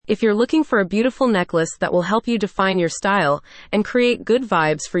If you're looking for a beautiful necklace that will help you define your style and create good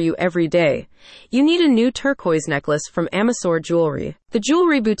vibes for you every day, you need a new turquoise necklace from Amisor Jewelry. The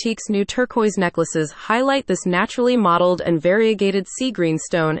jewelry boutique's new turquoise necklaces highlight this naturally modeled and variegated sea green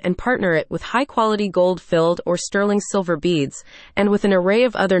stone and partner it with high-quality gold-filled or sterling silver beads and with an array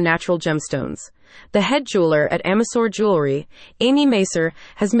of other natural gemstones. The head jeweler at Amisor Jewelry, Amy Macer,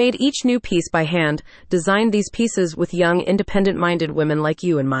 has made each new piece by hand, designed these pieces with young, independent-minded women like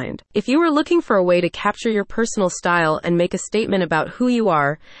you in mind. If you are looking for a way to capture your personal style and make a statement about who you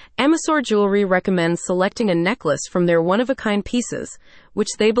are, Amisor Jewelry recommends selecting a necklace from their one-of-a-kind pieces, which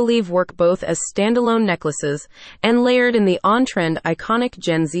they believe work both as standalone necklaces and layered in the on-trend iconic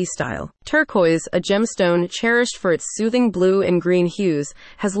Gen Z style. Turquoise, a gemstone cherished for its soothing blue and green hues,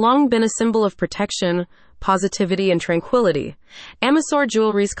 has long been a symbol of protection, positivity, and tranquility. Amisor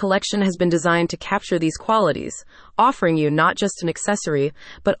Jewelry's collection has been designed to capture these qualities, offering you not just an accessory,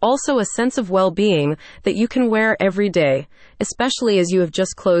 but also a sense of well-being that you can wear every day, especially as you have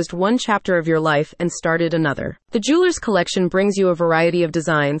just closed one chapter of your life and started another. The jeweler's collection brings you a variety of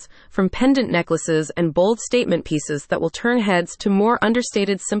designs, from pendant necklaces and bold statement pieces that will turn heads to more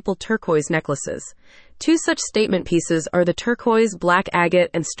understated simple turquoise necklaces. Two such statement pieces are the turquoise black agate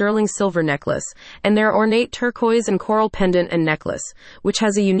and sterling silver necklace, and their ornate turquoise and coral pendant and necklace, which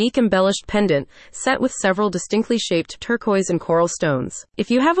has a unique embellished pendant set with several distinctly shaped turquoise and coral stones. If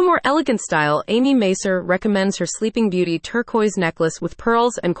you have a more elegant style, Amy Macer recommends her Sleeping Beauty turquoise necklace with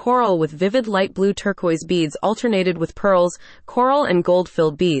pearls and coral with vivid light blue turquoise beads alternated with pearls, coral, and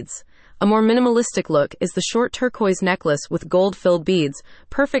gold-filled beads. A more minimalistic look is the short turquoise necklace with gold-filled beads,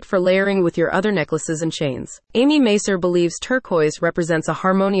 perfect for layering with your other necklaces and chains. Amy Macer believes turquoise represents a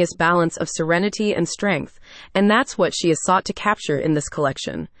harmonious balance of serenity and strength, and that's what she has sought to capture in this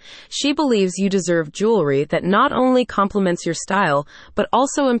collection. She believes you deserve jewelry that not only complements your style, but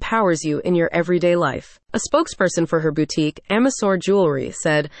also empowers you in your everyday life. A spokesperson for her boutique, Amisor Jewelry,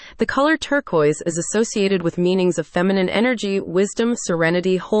 said, "The color turquoise is associated with meanings of feminine energy, wisdom,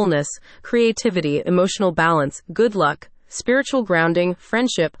 serenity, wholeness, creativity, emotional balance, good luck, spiritual grounding,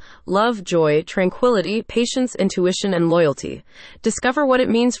 friendship, love, joy, tranquility, patience, intuition, and loyalty. Discover what it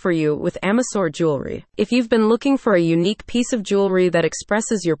means for you with Amisor Jewelry." If you've been looking for a unique piece of jewelry that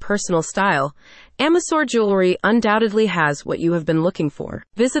expresses your personal style, Amisor Jewelry undoubtedly has what you have been looking for.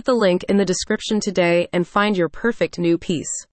 Visit the link in the description today and find your perfect new piece.